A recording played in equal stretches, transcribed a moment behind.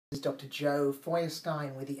This is Dr. Joe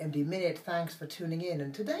Feuerstein with the MD Minute. Thanks for tuning in.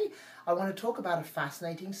 And today I want to talk about a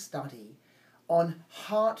fascinating study on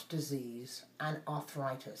heart disease and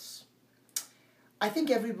arthritis. I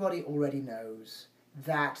think everybody already knows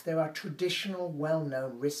that there are traditional,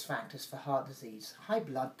 well-known risk factors for heart disease: high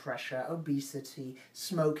blood pressure, obesity,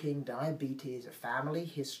 smoking, diabetes, a family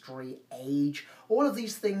history, age. All of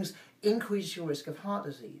these things increase your risk of heart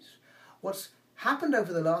disease. What's happened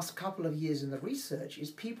over the last couple of years in the research is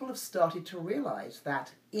people have started to realize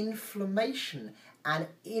that inflammation and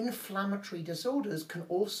inflammatory disorders can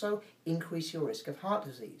also increase your risk of heart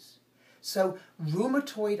disease. So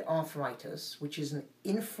rheumatoid arthritis, which is an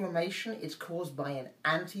inflammation, it's caused by an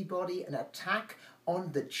antibody, an attack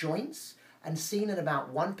on the joints, and seen in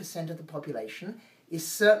about 1% of the population, is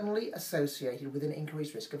certainly associated with an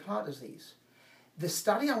increased risk of heart disease. The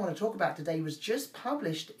study I want to talk about today was just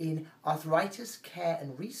published in Arthritis, Care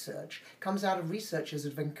and Research. It comes out of researchers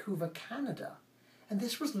at Vancouver, Canada. And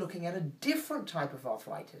this was looking at a different type of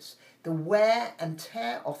arthritis, the wear and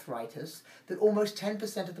tear arthritis that almost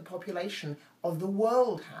 10% of the population of the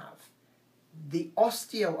world have. The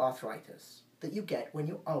osteoarthritis that you get when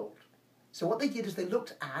you're old. So what they did is they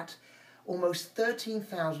looked at almost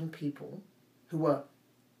 13,000 people who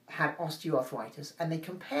had osteoarthritis, and they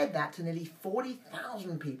compared that to nearly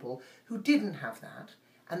 40,000 people who didn't have that,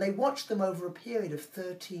 and they watched them over a period of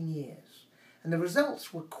 13 years. And the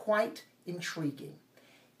results were quite intriguing.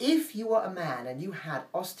 If you were a man and you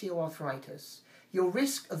had osteoarthritis, your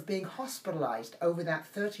risk of being hospitalized over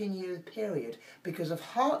that 13-year period because of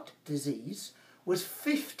heart disease was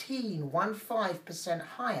 15%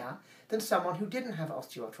 higher than someone who didn't have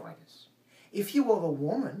osteoarthritis. If you were a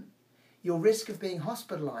woman, your risk of being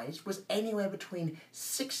hospitalized was anywhere between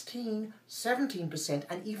 16, 17%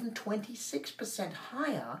 and even 26%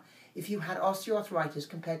 higher if you had osteoarthritis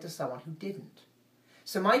compared to someone who didn't.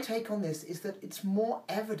 So my take on this is that it's more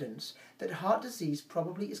evidence that heart disease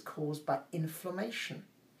probably is caused by inflammation.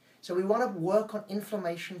 So we want to work on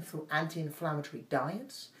inflammation through anti-inflammatory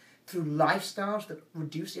diets, through lifestyles that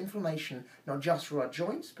reduce inflammation, not just for our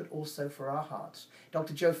joints, but also for our hearts.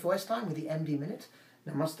 Dr. Joe Feuerstein with the MD Minute.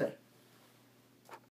 Namaste.